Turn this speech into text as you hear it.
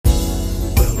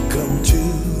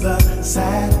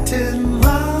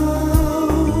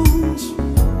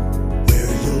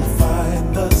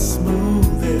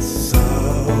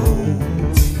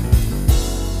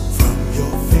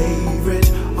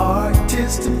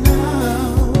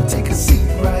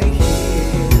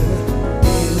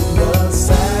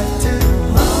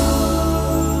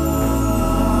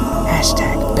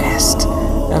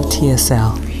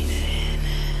TSL.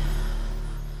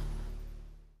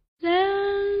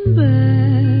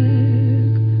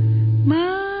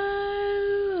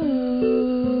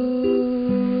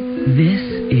 This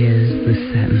is the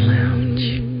Satin Lounge.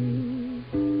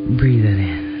 Breathe it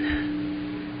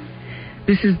in.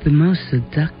 This is the most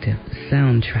seductive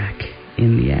soundtrack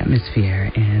in the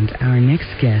atmosphere, and our next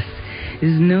guest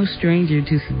is no stranger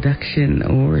to seduction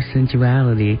or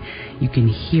sensuality. You can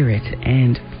hear it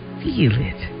and feel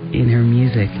it in her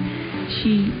music.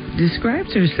 She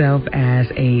describes herself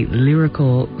as a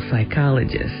lyrical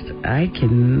psychologist. I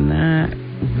cannot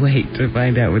wait to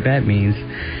find out what that means.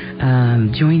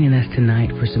 Joining us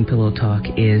tonight for some pillow talk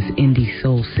is indie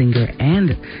soul singer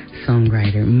and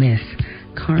songwriter Miss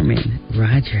Carmen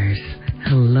Rodgers.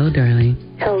 Hello, darling.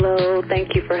 Hello.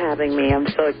 Thank you for having me. I'm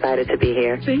so excited to be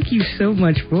here. Thank you so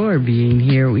much for being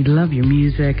here. We love your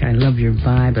music. I love your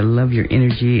vibe. I love your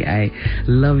energy. I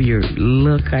love your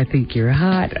look. I think you're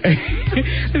hot.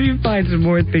 Let me find some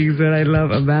more things that I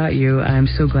love about you. I'm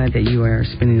so glad that you are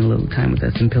spending a little time with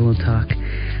us in Pillow Talk.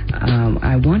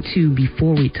 I want to,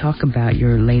 before we talk about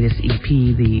your latest EP,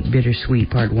 the BitterSuite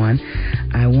Part 1,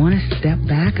 I want to step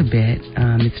back a bit,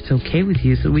 if it's okay with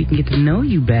you, so we can get to know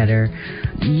you better.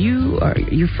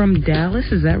 You're from Dallas,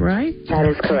 is that right? That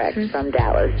is correct, from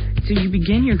Dallas. So you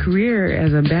began your career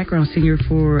as a background singer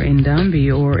for Ndambi,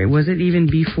 or was it even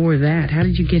before that? How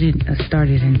did you get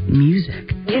started in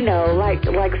music? You know, like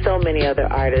so many other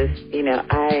artists, you know,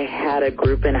 I had a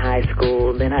group in high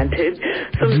school, then I did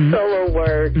some solo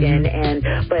work,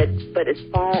 but as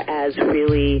far as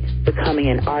really becoming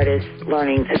an artist,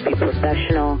 learning to be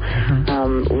professional,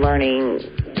 learning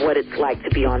what it's like to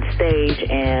be on stage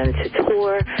and to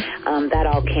tour, that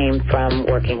all came from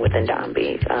working with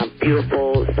Ndambi.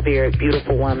 Beautiful spirit,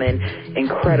 beautiful woman,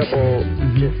 incredible,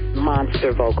 just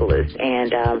monster vocalist,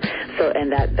 and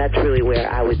that's really where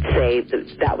I would say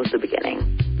that was the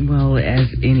beginning. Well, as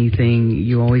anything,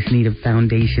 you always need a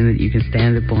foundation that you can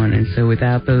stand upon, and so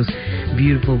without those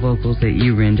beautiful vocals that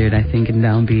you rendered, I think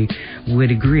Ndambi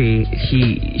would agree.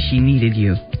 She needed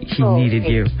you. She needed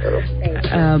you.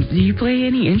 Do you play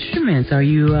any instruments? Are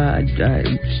you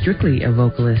strictly a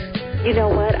vocalist? You know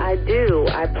what? I do.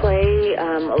 I play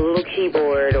a little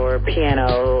keyboard or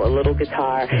piano, a little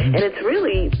guitar, and it's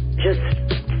really just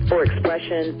for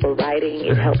expression, for writing.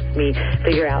 It helps me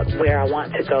figure out where I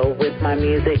want to go with my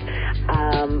music.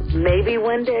 Maybe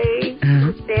one day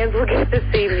fans will get to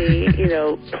see me, you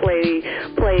know, play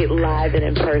live and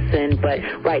in person. But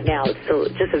right now, it's still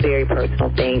just a very personal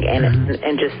thing,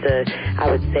 and just I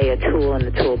would say a tool in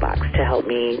the toolbox to help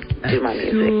me do my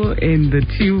music. Tool in the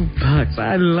toolbox.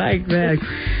 I like that.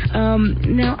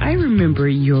 Now I remember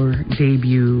your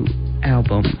debut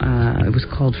album. It was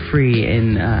called Free,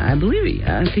 and I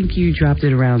think you dropped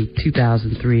it around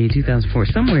 2003, 2004,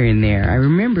 somewhere in there. I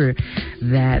remember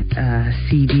that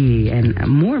CD, and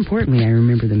more importantly, I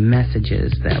remember the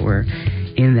messages that were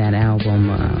in that album,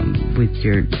 with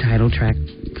your title track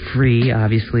Free,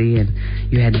 obviously, and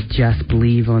you had Just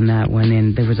Believe on that one,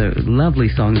 and there was a lovely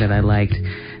song that I liked.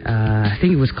 I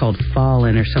think it was called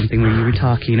Fallen or something, where you were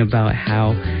talking about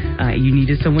how you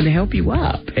needed someone to help you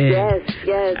up. And yes.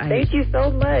 Thank you so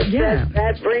much. Yeah.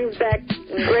 That brings back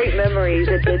great memories.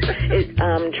 It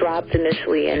dropped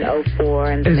initially in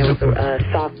 2004, and then there was a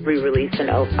soft re-release in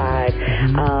 2005.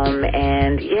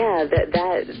 And yeah,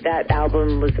 that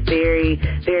album was very,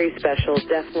 very special.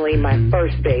 Definitely my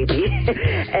first baby,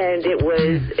 and it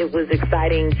was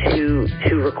exciting to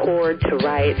record, to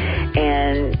write,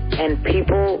 and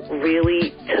people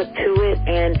really took to it.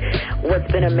 And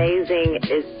what's been amazing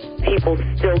is people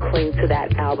still cling to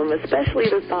that album, especially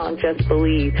the song Just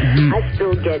Believe. I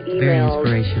still get emails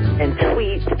and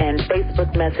tweets and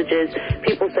Facebook messages.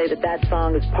 People say that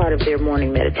song is part of their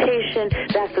morning meditation.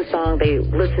 That's the song they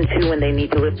listen to when they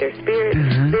need to lift their spirits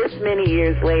this many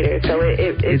years later. So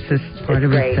it's part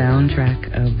of great. A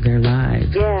soundtrack of their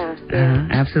lives. Yeah.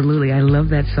 Absolutely. I love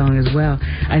that song as well.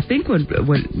 I think what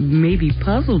maybe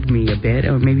puzzled me a bit,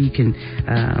 or maybe you can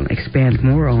expand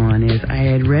more on, is I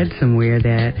had read somewhere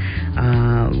that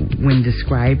when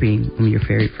describing your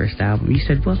very first album, you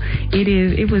said, well,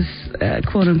 it was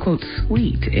quote unquote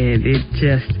sweet, and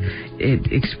it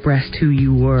expressed who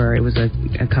you were. It was a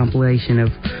compilation of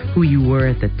who you were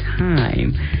at the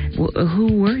time. Well,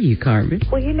 who were you, Carmen?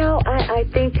 Well, you know, I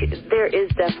think there is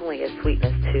definitely a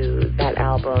sweetness to that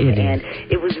album, and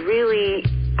it was really,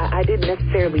 I didn't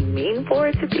necessarily mean for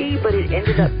it to be, but it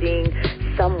ended up being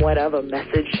somewhat of a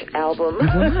message album.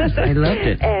 I loved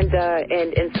it. And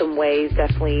in some ways,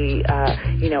 definitely,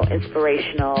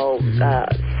 inspirational,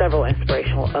 several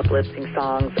inspirational, uplifting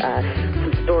songs,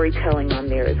 some storytelling on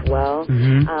there as well.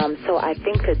 So I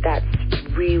think that's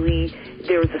really,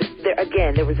 there was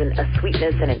a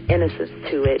sweetness and an innocence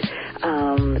to it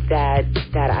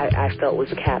that I felt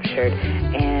was captured.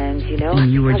 And,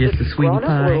 and you were just a sweetie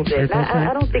pie.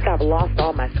 I don't think I've lost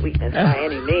all my sweetness by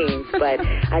any means, but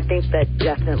I think that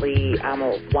definitely I'm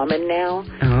a woman now.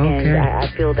 Oh, okay. And I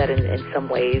feel that in some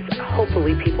ways,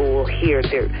 hopefully people will hear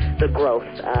the growth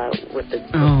with the...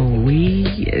 we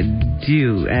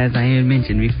do. As I had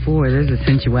mentioned before, there's a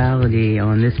sensuality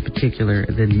on this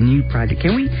the new project.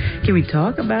 Can we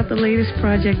talk about the latest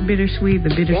project, BitterSuite, the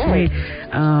BitterSuite?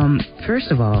 Yes.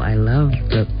 First of all, I love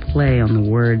the play on the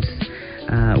words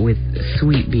with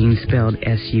sweet being spelled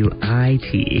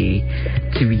S-U-I-T-E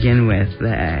to begin with.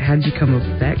 How did you come up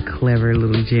with that clever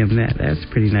little gem? That's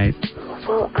pretty nice.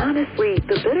 Well, honestly,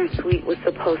 the BitterSuite was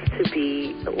supposed to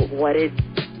be what it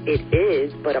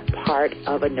is, but a part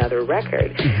of another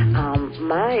record.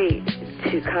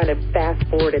 To kind of fast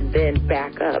forward and then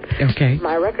back up. Okay.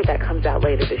 My record that comes out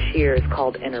later this year is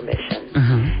called Intermission.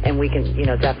 And we can,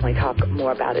 definitely talk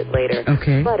more about it later.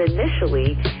 Okay. But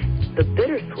initially, the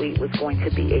BitterSuite was going to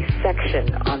be a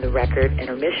section on the record,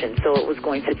 Intermission. So it was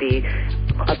going to be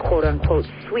a quote-unquote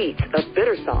suite of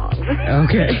bitter songs.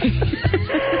 Okay.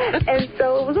 And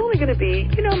so it was only going to be,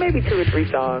 maybe 2 or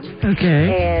 3 songs.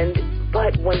 Okay.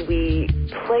 But when we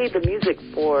played the music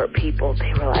for people,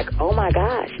 they were like, oh, my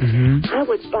gosh, I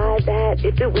would buy that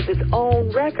if it was its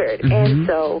own record. And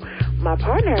so my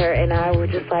partner and I were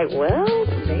just like, well,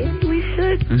 maybe we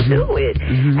should do it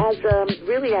as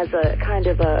a kind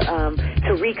of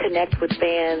to reconnect with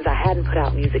fans. I hadn't put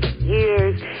out music in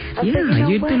years. I said,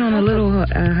 you'd been on a little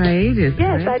hiatus.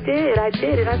 Yes, right? I did.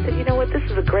 And I said, you know what, this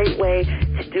is a great way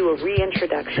to do a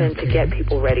reintroduction to get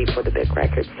people ready for the big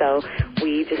record. So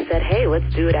we just said, hey, let's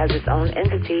do it as its own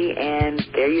entity, and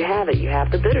there you have it. You have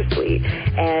the BitterSuite.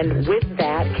 And with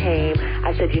that came,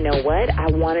 I said, you know what? I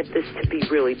wanted this to be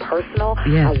really personal.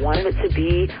 Yes. I wanted it to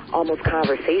be almost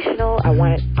conversational. I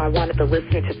wanted the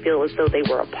listener to feel as though they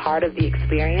were a part of the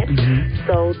experience.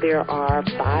 So there are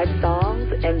 5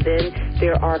 songs, and then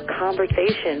there are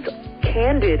conversations,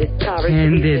 candid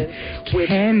conversations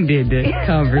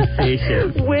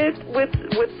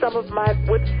with some of my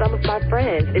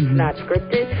friends. It's not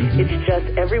scripted. It's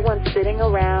just everyone sitting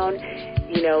around,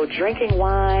 drinking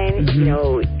wine,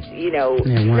 snacking.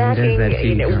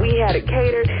 We had it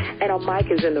catered, and a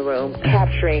mic is in the room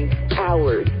capturing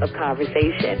hours of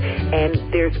conversation.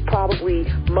 And there's probably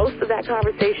most of that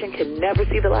conversation can never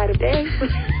see the light of day.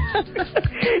 to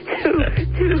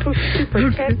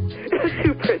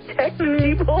protect the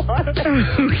people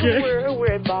who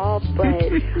were involved,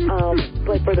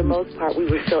 but for the most part, we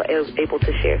were still able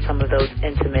to share some of those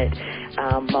intimate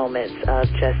moments of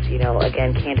just,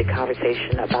 again, candid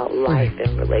conversation about life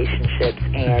and relationships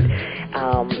and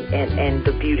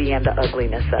the beauty and the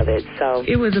ugliness of it. So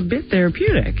it was a bit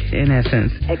therapeutic in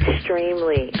essence.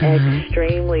 Extremely.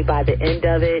 By the end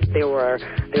of it, there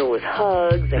was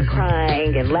hugs and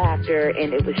crying and laughter,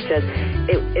 and it was just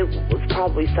it was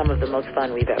probably some of the most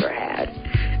fun we've ever had.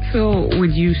 So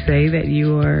would you say that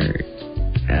you are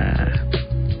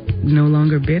no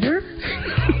longer bitter?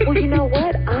 Well, you know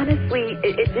what? Honestly,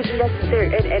 it didn't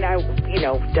necessarily, and I,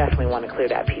 definitely want to clear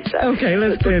that piece up. Okay,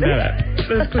 let's clear that up.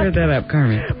 Let's clear that up,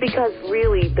 Carmen. Because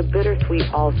really, the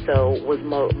BitterSuite also was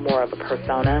more of a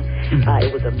persona.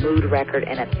 It was a mood record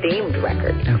and a themed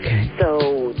record. Okay.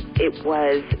 So it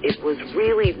was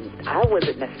really, I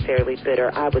wasn't necessarily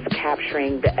bitter. I was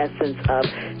capturing the essence of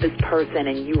this person,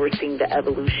 and you were seeing the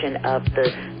evolution of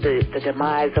the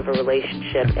demise of a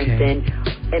relationship,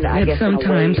 and I guess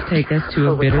sometimes take us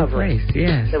to a bitter place.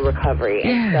 Yes. The recovery.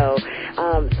 Yes.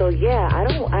 And so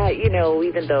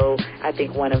even though I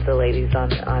think one of the ladies on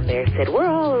there said, we're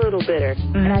all a little bitter.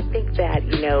 And I think that,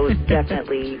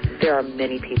 definitely there are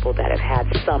many people that have had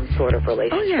some sort of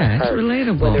relationship. Oh, yeah, it's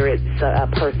relatable. Whether it's a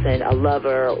person, a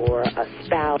lover, or a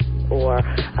spouse, or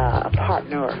a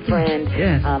partner or a friend.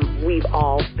 Yes. We've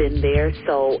all been there,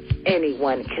 so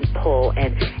anyone can pull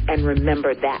and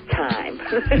remember that time.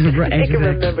 Right, they can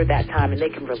remember that time, and they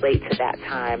can relate to that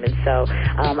time. And so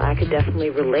I could definitely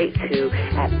relate to,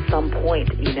 at some point,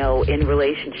 in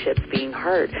relationships being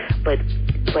hurt, but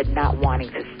not wanting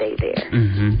to stay there.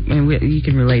 And you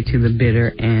can relate to the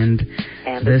bitter and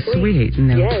And the sweet.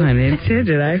 No yes. pun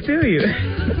intended. I feel you.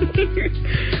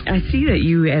 I see that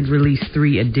you had released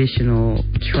 3 additional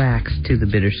tracks to the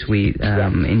BitterSuite,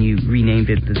 and you renamed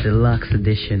it the Deluxe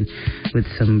Edition with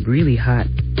some really hot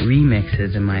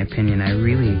remixes, in my opinion. I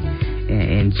really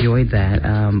enjoyed that.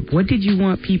 What did you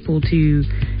want people to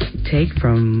take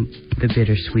from the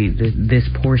BitterSuite, this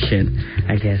portion,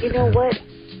 I guess? You know what?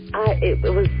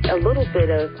 It was a little bit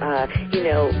of,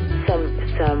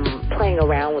 some playing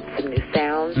around with some new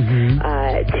sounds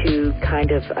to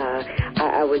kind of,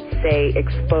 I would say,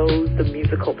 expose the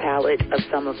musical palette of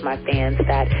some of my fans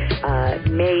that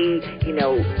may,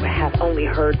 have only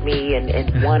heard me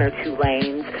in 1 or 2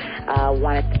 lanes.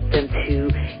 Wanted them to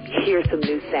hear some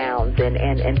new sounds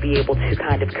and be able to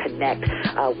kind of connect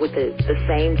with the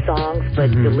same songs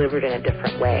but delivered in a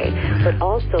different way. But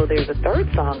also there's a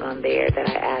 3rd song on there that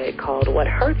I added called What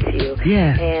Hurts You.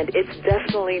 Yeah. And it's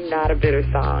definitely not a bitter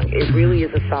song. It really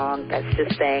is a song that's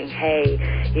just saying, hey,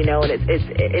 and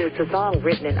it's a song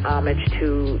written in homage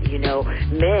to,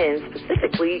 men,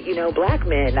 specifically, black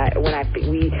men.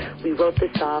 We wrote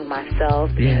this song, myself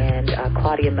and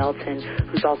Claudia Melton,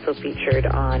 who's also featured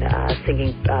on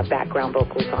singing background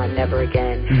vocals on Never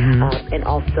Again, and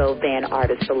also Van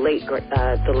Artist, the late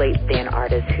Van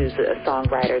Artist, who's a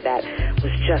songwriter that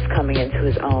was just coming into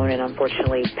his own and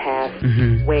unfortunately passed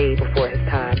way before his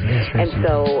time. And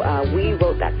so we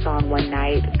wrote that song one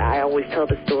night. I always tell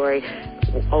the story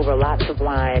over lots of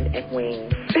wine and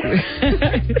wings.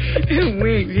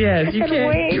 Wings, yes. You can't.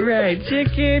 Wings. Right.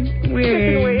 Chicken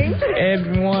wings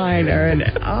and wine are an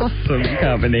awesome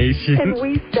combination. And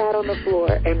we sat on the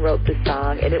floor and wrote the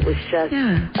song, and it was just,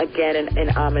 again, an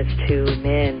homage to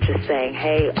men, just saying,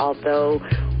 hey, although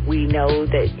we know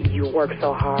that you work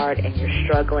so hard and you're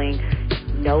struggling,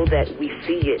 know that we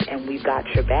see it and we've got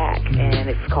your back. And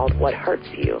it's called What Hurts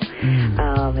You.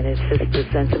 And it's just the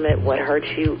sentiment, what hurts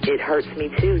you, it hurts me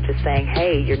too. Just saying,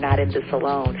 hey, you're not in this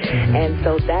alone. And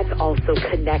so that's also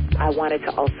I wanted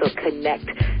to also connect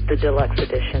the deluxe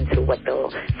edition to what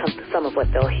some of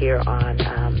what they'll hear on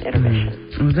intermission.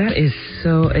 Well,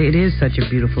 it is such a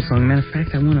beautiful song. Matter of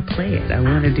fact, I want to play it. I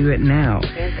want to do it now.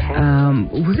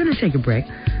 We're going to take a break.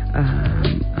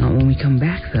 When we come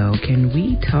back, though, can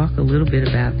we talk a little bit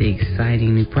about the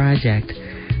exciting new project,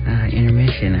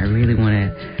 Intermission? I really want to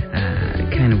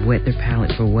kind of whet their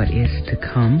palate for what is to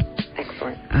come.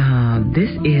 Excellent.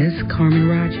 This is Carmen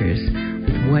Rodgers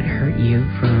with What Hurt You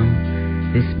from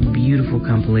this beautiful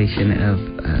compilation of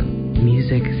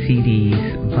music,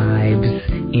 CDs, vibes,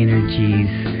 energies,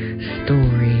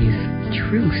 stories,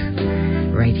 truth,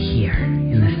 right here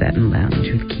in the Satin Lounge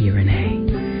with Kia Renee.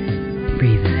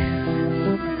 Breathe in.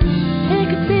 It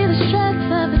could be the stress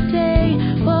of the day.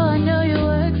 Well, I know you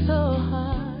work so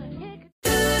hard. The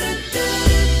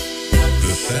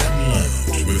Satin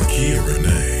Lounge with Kia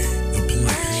Renee. The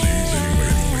place in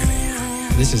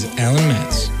radio. This is Alan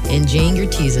Metz. And Jane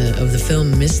Gertiza of the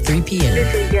film Miss 3 p.m.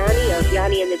 This is Yanni of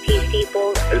Yanni and the Peace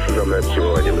People. This is Ahmed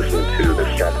Joy. You're listening to The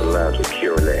Satin Lounge with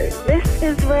Kia Renee. This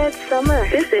is Red Summer.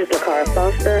 This is Lakara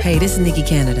Foster. Hey, this is Nikki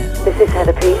Canada. This is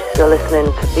Heather Peace. You're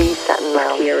listening to The Satin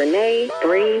Lounge. Kia Renee,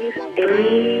 breathe it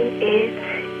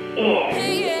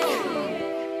in.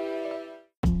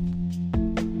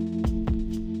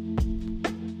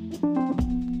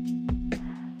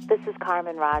 This is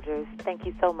Carmen Rodgers. Thank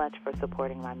you so much for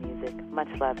supporting my music. Much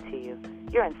love to you.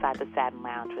 You're inside the Satin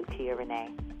Lounge with Kia Renee.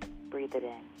 Breathe it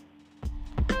in.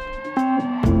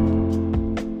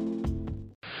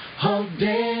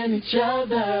 Holding each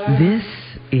other. This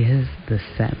is the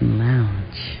Satin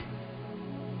Lounge.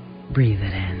 Breathe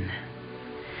it in.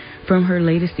 From her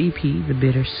latest EP, The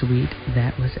BitterSuite,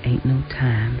 that was Ain't No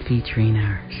Time, featuring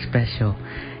our special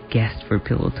guest for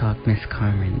Pillow Talk, Miss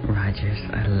Carmen Rodgers.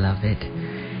 I love it.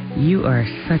 You are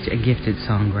such a gifted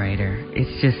songwriter.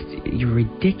 It's just, you're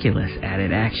ridiculous at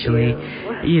it, actually.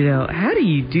 How do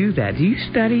you do that? Do you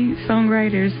study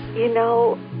songwriters?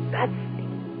 That's,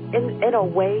 in a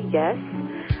way, yes.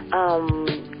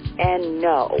 And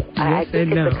no. I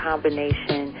think it's a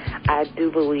combination. I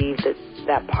do believe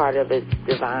that part of it's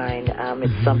divine.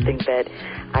 It's something that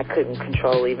I couldn't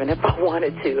control even if I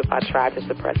wanted to. If I tried to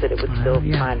suppress it, it would still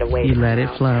find a way you to let come it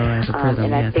out. flow as a prism,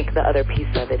 and I think the other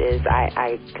piece of it is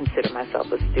I consider myself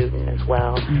a student as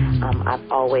well.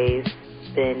 I've always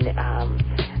been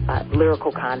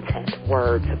lyrical content,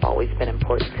 words have always been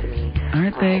important to me.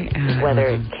 Aren't they? Whether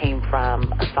it came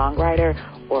from a songwriter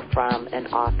or from an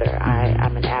author.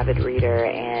 I'm an avid reader,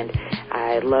 and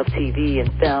I love TV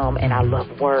and film, and I love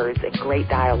words and great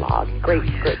dialogue, great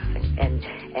scripts,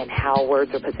 and how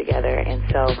words are put together. And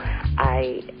so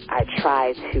I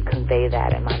try to convey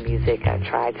that in my music. I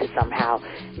try to somehow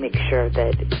make sure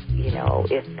that, you know,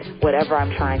 if whatever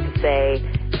I'm trying to say,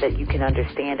 that you can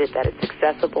understand it, that it's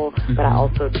accessible, but I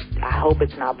hope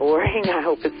it's not boring. I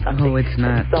hope it's something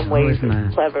in some ways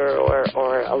it's clever or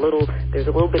there's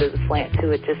a little bit of a slant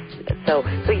to it. So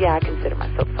yeah, I consider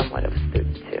myself somewhat of a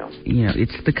student too. You know,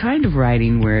 it's the kind of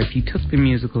writing where if you took the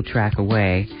musical track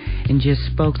away and just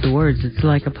spoke the words, it's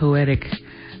like a poetic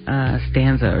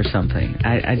stanza or something.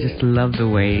 I just love the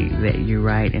way that you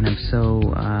write, and I'm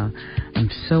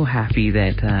so happy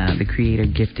that the Creator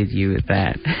gifted you with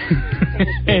that.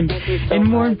 and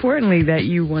more importantly, that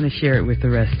you want to share it with the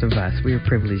rest of us. We are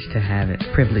privileged to have it,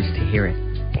 privileged to hear it.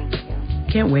 Thank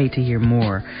you. Can't wait to hear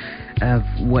more of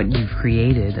what you've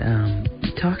created.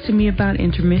 Talk to me about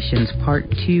Intermissions Part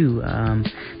 2.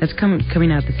 That's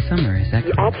coming out this summer. Is that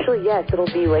correct? Actually, yes. It'll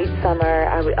be late summer.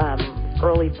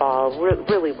 Early fall. We're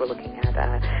looking at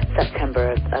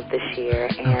September of this year.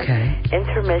 And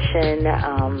Intermission,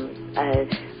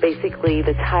 basically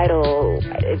the title,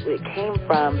 it came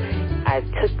from, I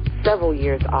took several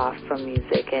years off from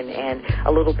music and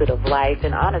a little bit of life,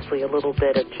 and honestly a little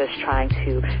bit of just trying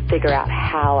to figure out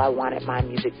how I wanted my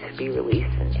music to be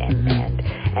released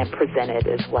and presented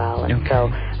as well. And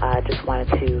so I just wanted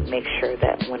to make sure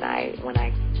that when I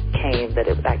came, that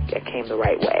it came the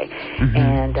right way.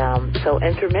 And so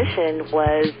Intermission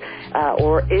was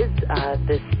is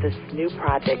this new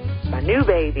project, my new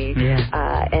baby,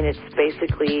 and it's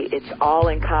basically, it's all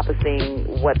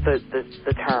encompassing what the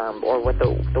term or what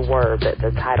the word,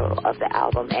 the title of the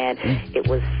album, and it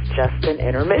was just an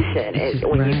intermission.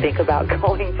 When you think about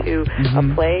going to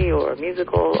a play or a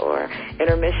musical, or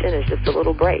intermission is just a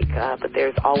little break, but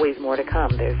there's always more to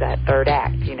come. There's that third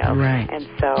act, you know. Right. And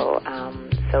so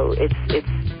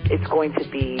it's going to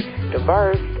be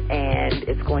diverse, and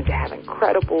it's going to have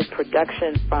incredible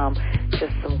production from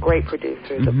just some great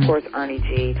producers. Of course, Ernie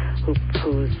G,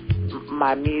 who's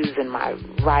my muse and my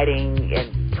writing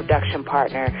and production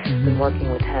partner. Been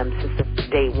working with him since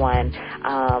day one.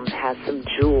 Has some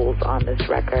jewels on this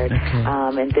record.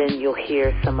 And then you'll hear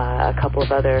a couple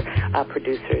of other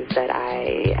producers that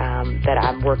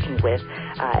I'm working with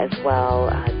as well.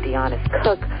 Deonis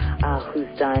Cook,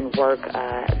 who's done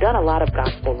a lot of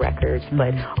gospel records,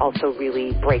 but also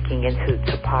really breaking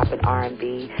into pop and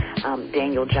R&B.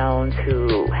 Daniel Jones,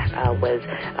 who was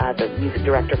the music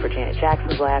director for Janet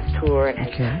Jackson's last tour and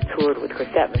has toured with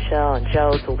Chrisette Michele and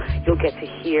Joe. So you'll get to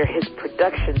hear his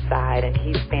production side, and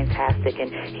he's fantastic.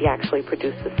 And he actually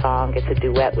produced the song. It's a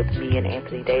duet with me and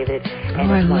Anthony David.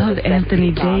 And I love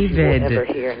Anthony David. You'll never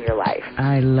hear in your life.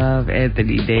 I love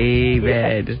Anthony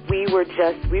David. Yes, we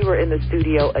were in the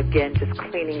studio again, just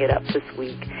cleaning it up this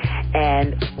week,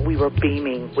 and we were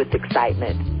beaming with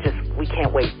excitement. We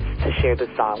can't wait to share this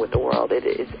song with the world. It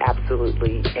is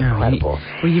absolutely incredible.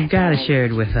 Well, you've got to share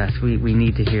it with us. We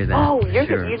need to hear that. Oh,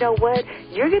 you know what?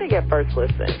 You're going to get first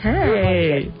listen.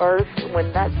 Hey. Get first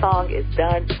when that song is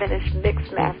done, finished,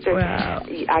 mixed, mastered. Wow.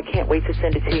 I can't wait to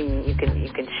send it to you. You can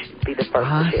be the first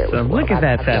to share it with the world. Look at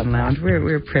that, Satin Lounge.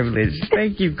 We're privileged.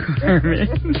 Thank you, Carmen.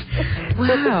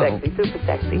 Wow. Super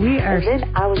sexy. And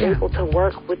then I was able to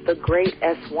work with the great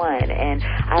S1, and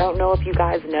I don't know if you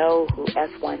guys know who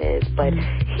S1 is, but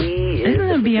he is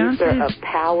the producer of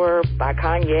Power by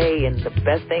Kanye and The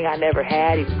Best Thing I Never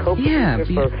Had. He's co-producer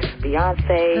for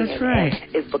Beyonce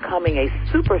and is becoming a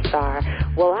superstar.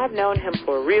 Well, I've known him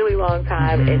for a really long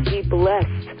time, and he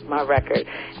blessed my record,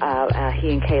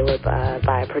 he and Caleb,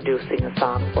 by producing a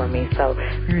song for me. So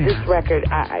this record,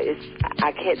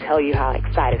 I can't tell you how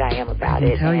excited I am about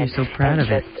it. You're so proud of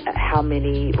it. Just how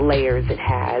many layers it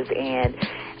has, and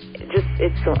just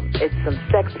it's some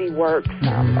sexy work,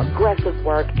 some aggressive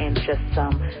work, and just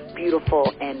some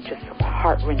beautiful and just some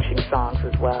heart-wrenching songs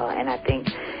as well. And I think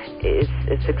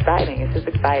it's exciting. It's just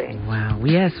exciting. Wow.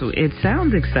 Yes, it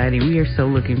sounds exciting. We are so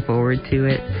looking forward to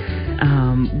it.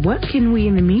 What can we,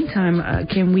 in the meantime,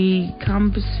 can we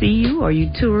come see you? Are you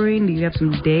touring? Do you have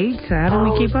some dates? How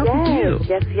do we keep up with you?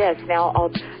 Yes.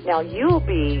 Now you'll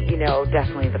be,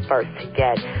 definitely the first to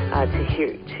get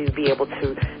to be able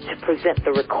to present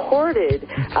the recorded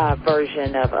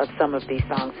version of some of these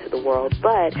songs to the world.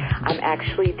 But I'm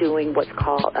actually doing what's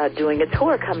called doing a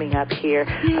tour coming up here,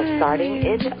 starting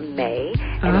in May,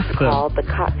 and it's called the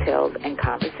Cocktails and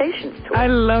Conversations Tour. I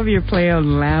love your play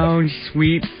on lounge,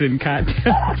 suites, and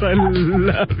cocktails. I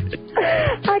love it.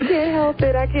 I can't help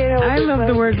it. I love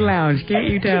the word lounge. Can't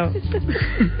you tell?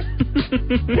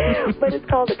 But it's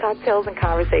called the Cocktails and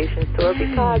Conversations Tour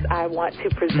because I want to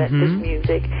present this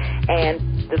music,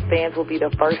 and the fans will be the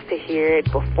first to hear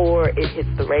it before it hits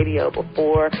the radio,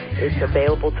 before it's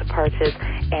available to purchase,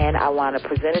 and I want to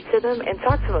present it to them and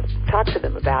talk to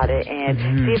them about it and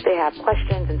see if they have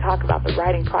questions and talk about the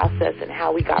writing process and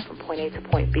how we got from point A to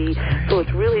point B. So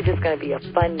it's really just going to be a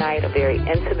fun night, a very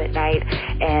intimate night,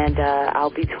 and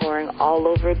I'll be touring all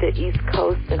over the East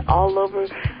Coast and all over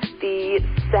the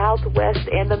Southwest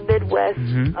and the Midwest.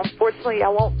 Unfortunately, I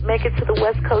won't make it to the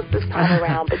West Coast this time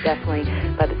around, but definitely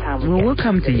by the time we'll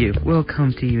come to you. We'll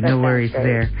come to you. No worries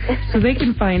there. So they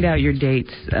can find out your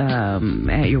dates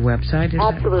at your website?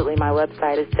 Absolutely. My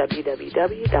website is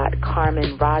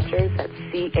www.carmenrodgers, that's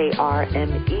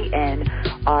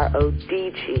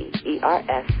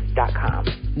CarmenRodgers.com.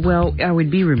 Well, I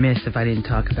would be remiss if I didn't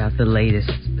talk about the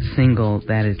latest single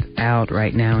that is out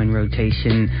right now in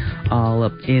rotation, all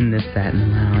up in the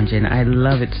Satin Lounge, and I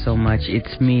love it so much.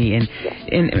 It's me, and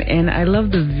I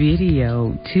love the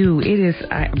video too. It is.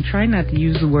 I'm trying not to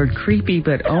use the word creepy,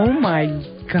 but oh my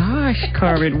gosh,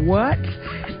 Carmen, what?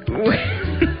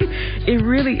 It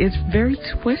really is very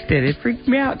twisted. It freaked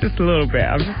me out just a little bit.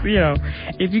 I'm just,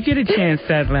 if you get a chance,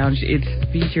 Satin Lounge, it's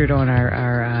featured on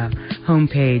our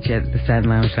homepage at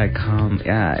thesatinlounge.com.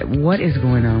 What is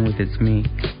going on with It's Me?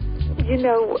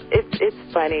 It's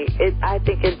funny. I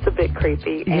think it's a bit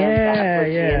creepy, and that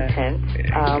was the intent.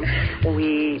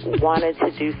 We wanted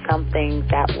to do something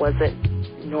that wasn't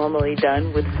normally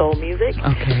done with soul music.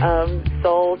 Okay.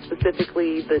 Soul,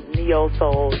 specifically the neo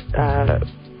soul,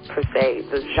 per se,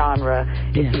 the genre,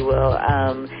 if you will.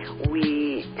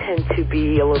 We tend to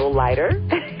be a little lighter.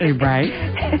 Right.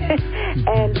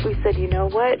 And we said, you know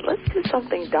what? Let's do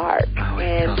something dark. Oh,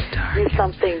 and so dark. do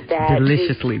something that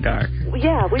deliciously dark.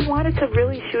 Yeah, we wanted to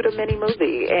really shoot a mini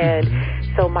movie. And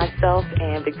so myself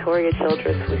and Victoria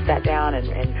Childress, we sat down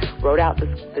and wrote out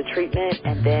the treatment.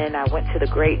 And then I went to the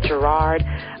great Gerard,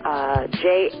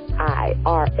 Jirard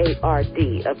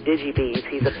of DigiBees.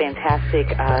 He's a fantastic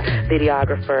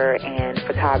videographer and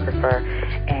photographer.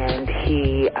 And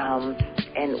he... and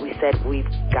we said, we've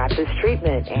got this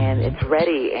treatment, and it's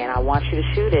ready, and I want you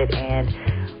to shoot it. And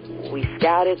we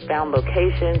scouted, found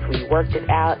locations, we worked it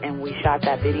out, and we shot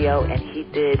that video, and he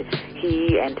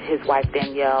and his wife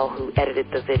Danielle, who edited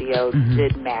the video,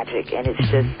 did magic, and it's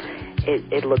just...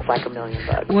 It looks like $1 million.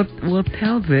 Well,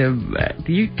 tell them.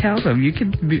 You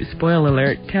can spoil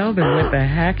alert. Tell them what the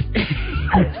heck.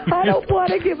 I don't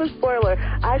want to give a spoiler.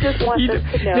 I just want them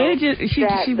to know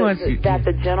that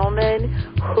the gentleman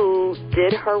who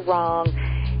did her wrong,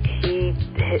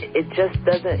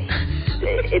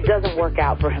 it doesn't work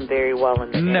out for him very well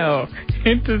in the end. No,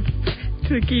 it does.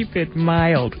 To keep it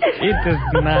mild, it does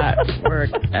not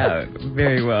work out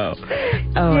very well.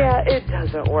 Yeah, it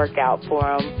doesn't work out for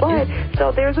him. But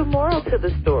so there's a moral to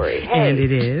the story. Hey, and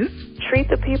it is? Treat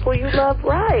the people you love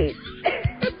right.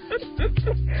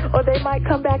 Or they might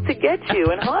come back to get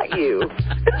you and haunt you.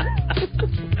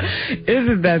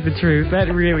 Isn't that the truth?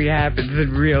 That really happens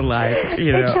in real life.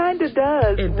 It kind of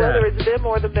does, whether it's them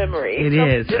or the memory.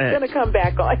 Is. It's going to come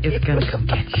back on you. It's going to come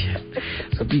get you.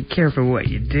 So be careful what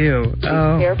you do. Be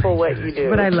careful what you do.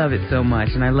 But I love it so much,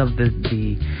 and I love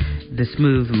the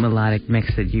smooth melodic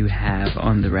mix that you have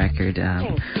on the record.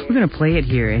 We're going to play it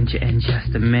here in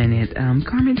just a minute.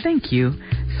 Carmen, thank you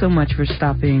so much for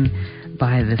stopping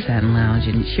by the Satin Lounge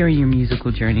and sharing your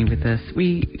musical journey with us.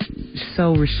 We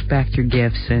so respect your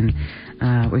gifts, and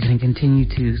we're going to continue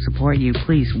to support you.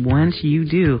 Please, once you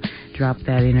do drop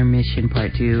that intermission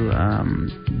part 2,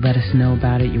 let us know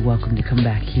about it. You're welcome to come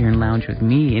back here and lounge with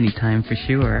me anytime for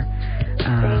sure.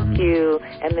 Thank you.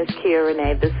 And Miss Kia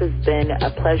Renee, this has been a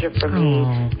pleasure for me.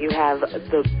 You have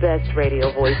the best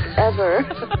radio voice ever.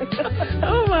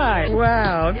 Oh, my.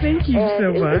 Wow. Thank you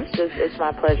so much. It's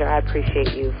my pleasure. I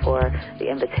appreciate you for the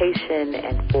invitation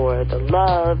and for the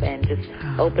love and just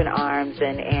open arms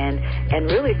and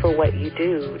really for what you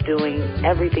do, doing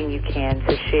everything you can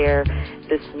to share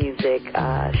this music,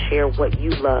 share what you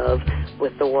love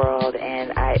with the world.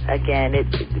 And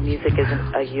music is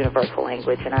a universal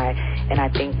language, and I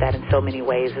think that in so many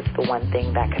ways it's the one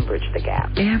thing that can bridge the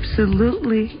gap.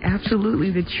 Absolutely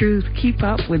the truth. Keep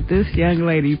up with this young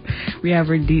lady. We have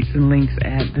her deets and links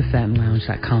at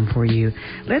thesatinlounge.com for you.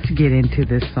 Let's get into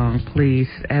this song, please.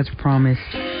 As promised,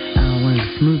 one of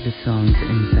the smoothest songs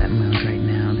in the Satin Lounge right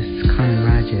now. This is Carmen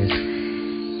Rodgers.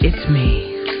 It's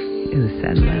Me in the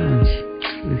Satin Lounge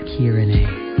with Kia Renee.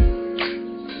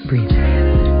 Breathe in.